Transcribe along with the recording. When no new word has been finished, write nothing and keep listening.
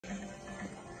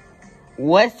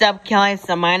What's up, Kelly?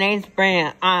 So my name's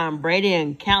Brandon. I'm Brady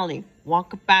and Kelly.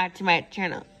 Welcome back to my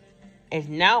channel. It's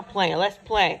now playing. Let's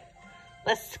play.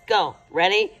 Let's go.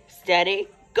 Ready, steady,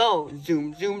 go.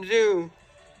 Zoom, zoom, zoom.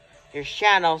 Your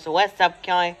shadow. So what's up,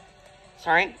 Kelly?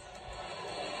 Sorry.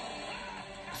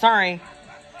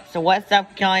 So what's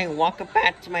up, Kelly? Welcome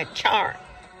back to my chart.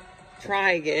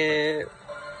 Try again.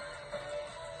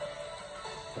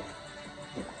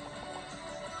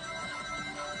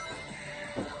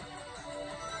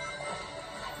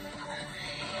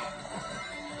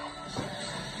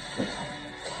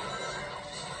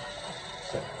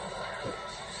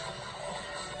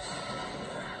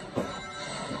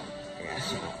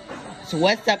 So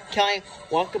what's up, Kelly?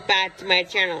 Welcome back to my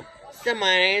channel. So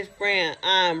my name's Brandon.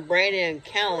 I'm Brady and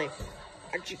Kelly.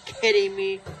 Aren't you kidding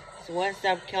me? So what's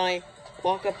up, Kelly?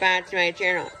 Welcome back to my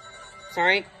channel.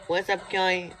 Sorry, what's up,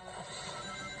 Kelly?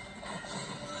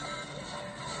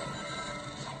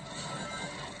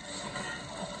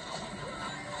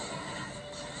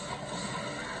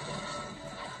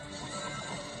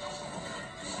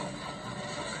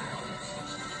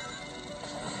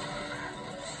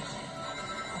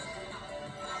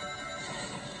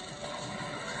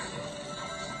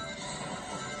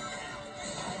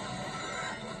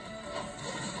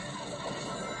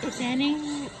 Is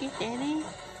any?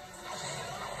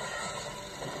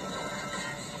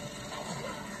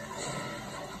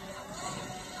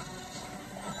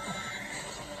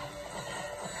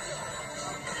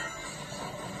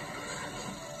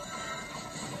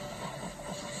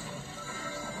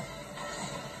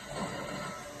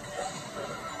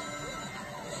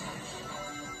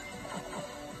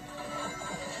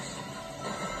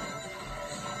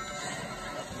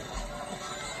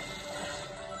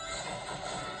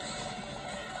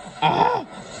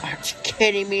 Aren't you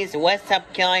kidding me? So what's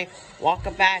up, Kelly?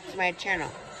 Welcome back to my channel.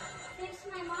 Fix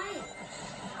my mic.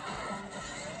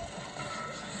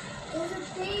 There's a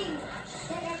thing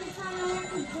that every time I have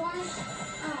to join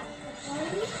the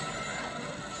party,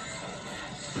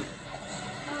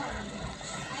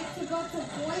 I have to go to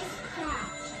voice chat.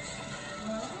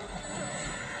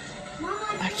 Mama,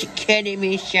 Aren't you kidding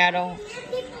me, Shadow? I can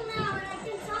hear people now and I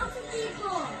can talk to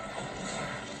people.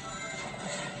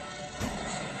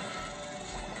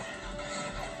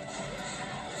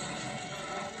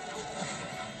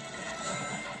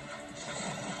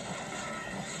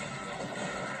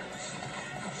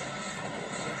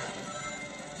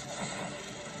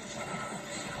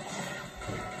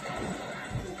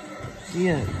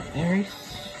 Yeah, very.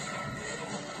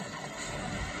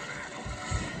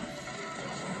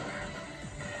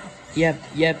 Yep.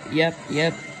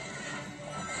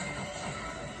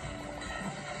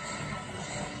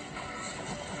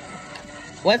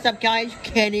 What's up, Kelly? Are you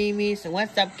kidding me? So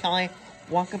what's up, Kelly?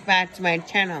 Welcome back to my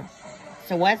channel.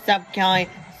 So what's up, Kelly?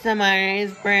 So my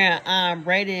name's Brandon. I'm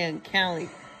Brady and Kelly.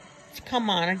 So come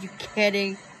on, are you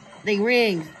kidding? They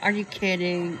rings. Are you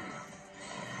kidding?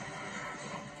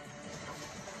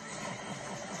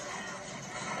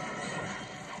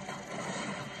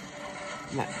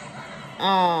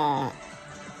 Aw.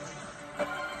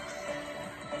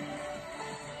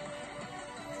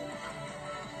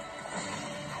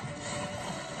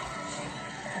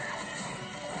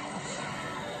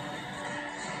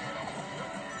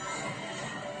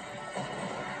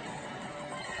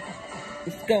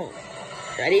 Let's go.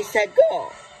 Ready, set,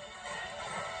 go.